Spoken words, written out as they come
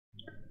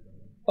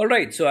All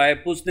right, so I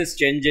pushed these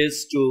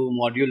changes to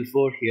module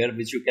 4 here,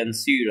 which you can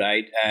see,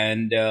 right?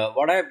 And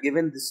what I have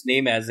given this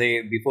name as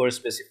a before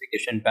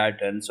specification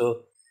pattern,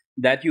 so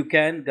that you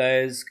can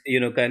guys,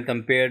 can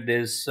compare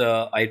this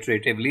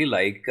iteratively,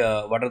 like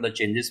what are the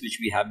changes which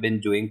we have been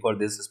doing for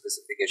this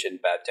specification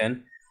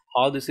pattern,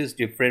 how this is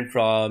different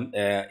from,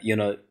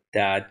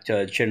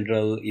 that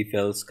general if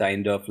else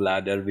kind of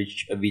ladder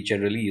which we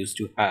generally used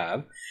to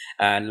have.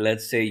 And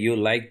let's say you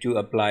like to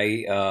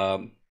apply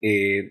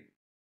a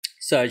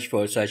search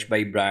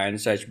by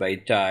brand, search by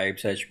type,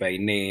 search by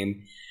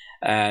name,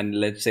 and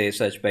let's say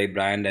search by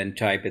brand and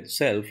type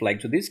itself.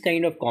 Like, so these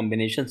kind of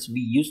combinations we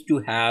used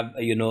to have,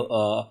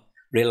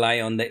 rely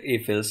on the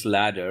if else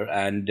ladder.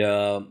 And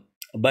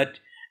but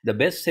the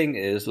best thing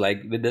is,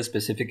 like, with the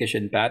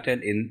specification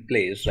pattern in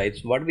place, right?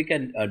 So what we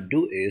can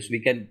do is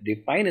we can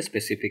define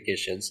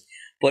specifications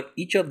for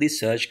each of these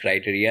search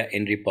criteria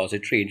in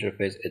repository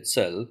interface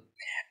itself,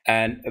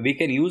 and we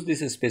can use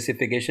these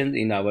specifications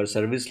in our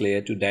service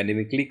layer to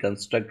dynamically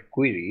construct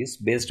queries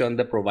based on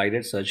the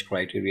provided search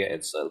criteria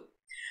itself.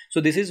 So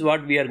this is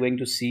what we are going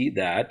to see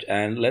that.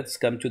 And let's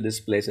come to this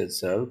place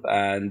itself.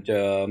 And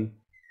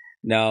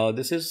now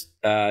this is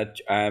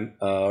I'm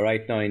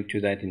right now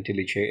into that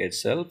IntelliJ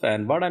itself.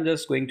 And what I'm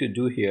just going to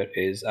do here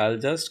is I'll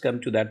just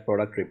come to that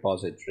product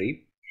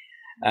repository,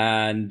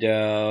 and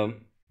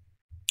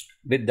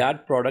with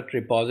that product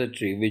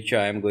repository, which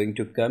I am going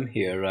to come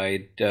here,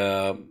 right?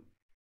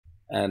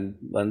 And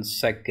 1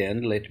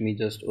 second, let me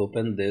just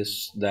open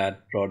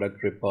that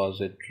product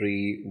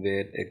repository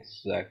where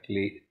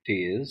exactly it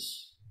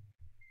is.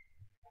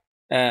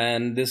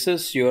 And this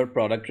is your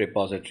product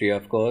repository,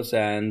 of course,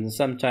 and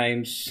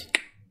sometimes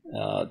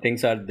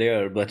things are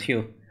there but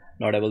you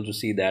not able to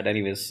see that.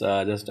 Anyways,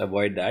 just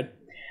avoid that.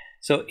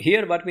 So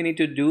here what we need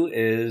to do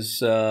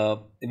is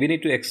we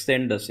need to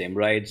extend the same,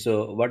 right?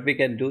 So what we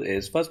can do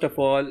is, first of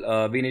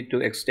all, we need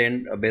to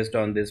extend based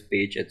on this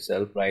page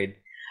itself, right?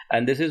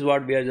 And this is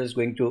what we are just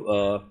going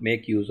to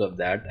make use of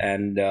that.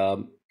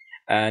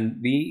 And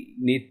we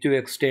need to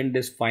extend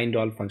this find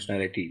all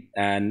functionality,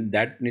 and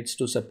that needs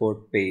to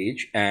support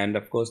page and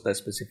of course the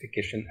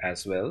specification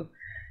as well.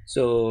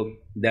 So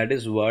that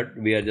is what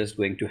we are just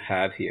going to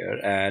have here,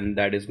 and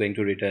that is going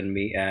to return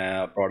me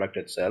a product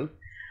itself.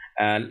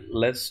 And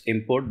let's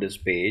import this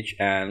page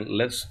and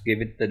let's give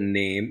it the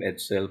name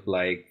itself,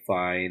 like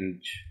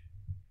find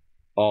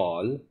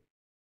all,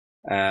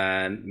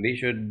 and we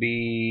should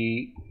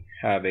be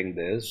having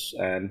this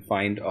and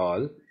find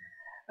all.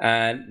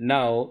 And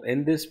now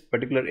in this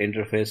particular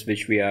interface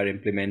which we are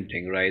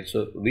implementing, right,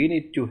 so we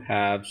need to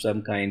have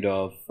some kind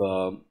of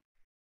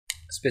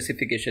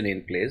specification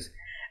in place,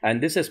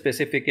 and this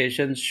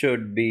specification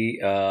should be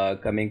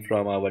coming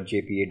from our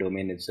JPA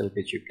domain itself,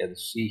 which you can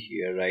see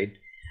here, right?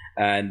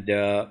 And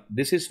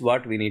this is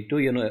what we need to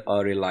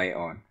rely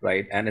on,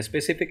 right? And a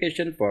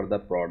specification for the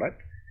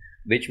product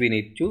which we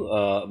need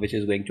to which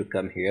is going to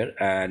come here.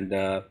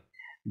 And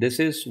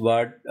this is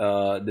what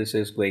this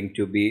is going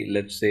to be.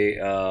 Let's say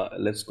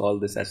let's call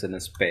this as a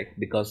spec,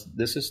 because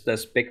this is the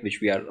spec which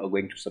we are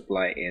going to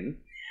supply in,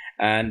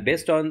 and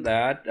based on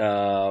that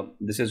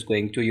this is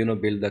going to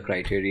build the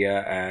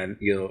criteria and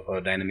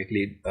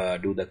dynamically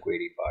do the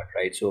query part,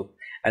 right? So,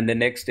 and the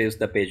next is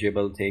the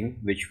pageable thing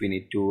which we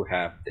need to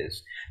have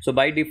this. So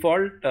by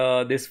default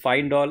this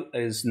find all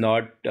is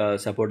not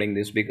supporting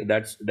this,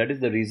 because that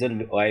is the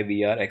reason why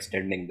we are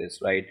extending this,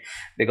 right?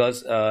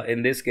 Because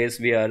in this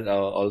case we are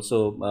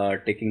also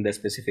taking the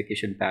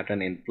specification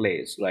pattern in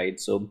place, right?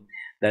 So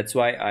that's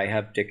why I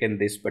have taken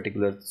this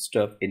particular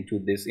stuff into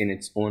this in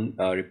its own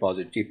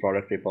repository,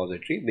 product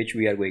repository, which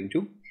we are going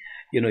to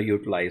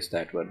utilize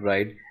that one,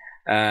 right?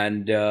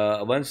 And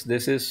once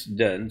this is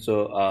done,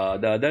 so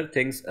the other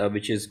things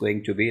which is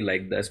going to be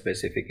like the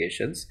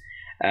specifications,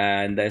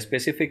 and the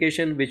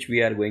specification which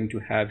we are going to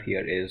have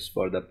here is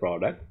for the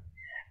product.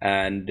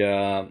 And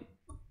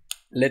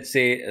let's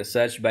say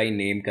search by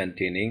name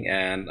containing,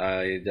 and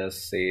I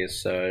just say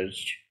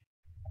search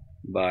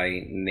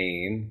by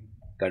name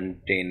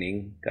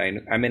containing kind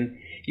of, I mean,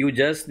 you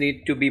just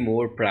need to be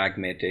more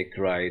pragmatic,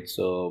 right?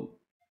 So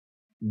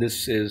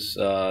this is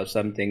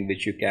something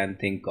which you can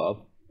think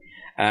of.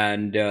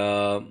 And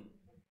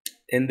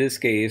in this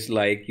case,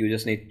 like, you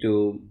just need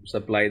to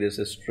supply this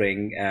a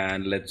string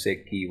and let's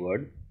say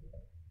keyword.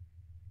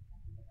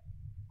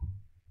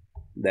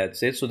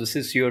 That's it. So this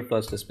is your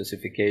first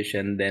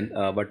specification. Then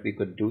what we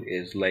could do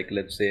is, like,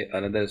 let's say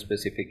another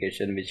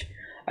specification which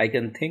I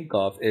can think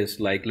of is,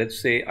 like,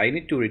 let's say I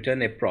need to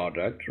return a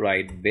product,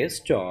 right,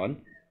 based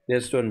on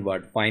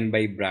what? Find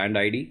by brand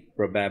ID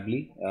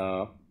probably.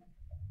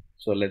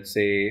 So let's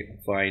say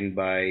find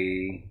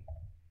by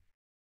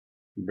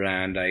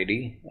brand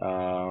ID,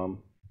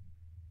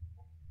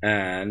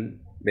 and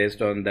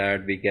based on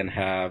that we can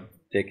have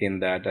taken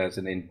that as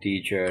an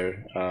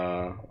integer,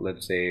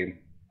 let's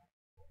say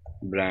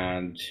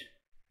brand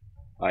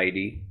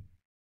ID.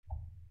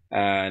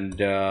 And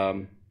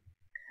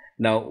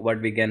now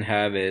what we can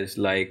have is,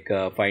 like,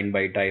 find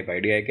by type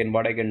ID.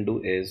 What I can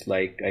do is,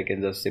 like, I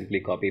can just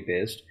simply copy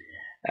paste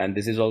and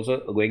this is also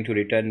going to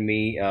return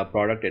me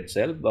product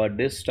itself, but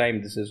this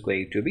time this is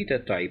going to be the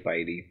type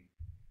ID,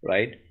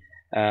 right?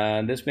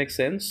 And this makes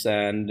sense.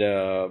 And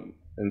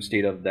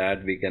instead of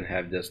that, we can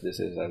have just this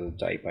is as a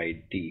type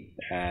ID.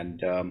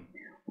 And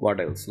what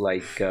else,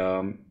 like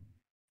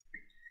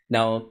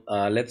now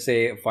let's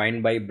say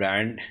find by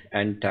brand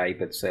and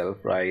type itself,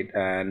 right?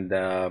 And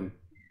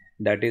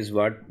that is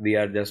what we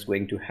are just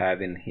going to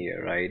have in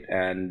here, right?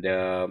 And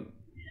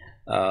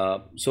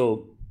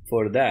so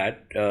for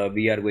that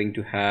we are going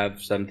to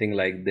have something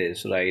like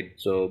this, right?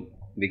 So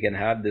we can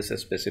have this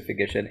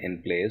specification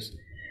in place,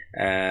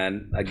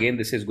 and again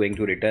this is going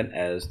to return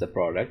as the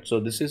product. So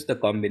this is the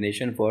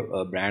combination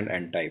for brand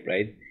and type,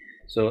 right?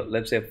 So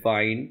let's say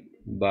find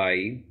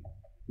by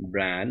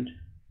brand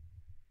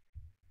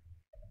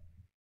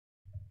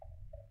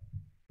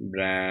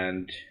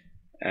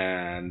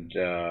and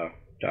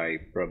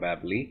type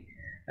probably,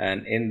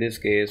 and in this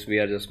case we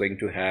are just going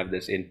to have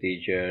this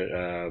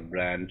integer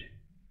brand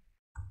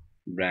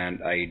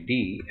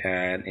ID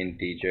and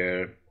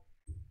integer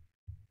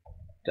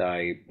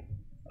type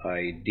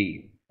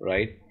ID,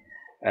 right?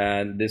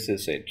 And this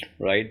is it,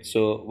 right?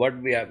 So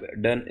what we have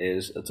done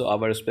is, so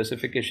our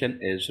specification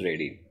is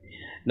ready.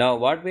 Now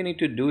what we need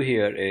to do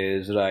here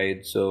is,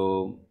 right,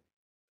 so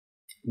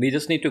we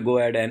just need to go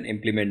ahead and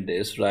implement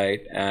this,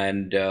 right?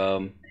 And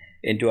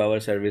into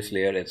our service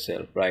layer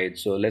itself, right?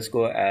 So let's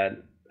go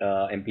and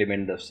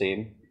implement the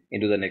same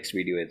into the next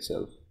video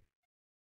itself.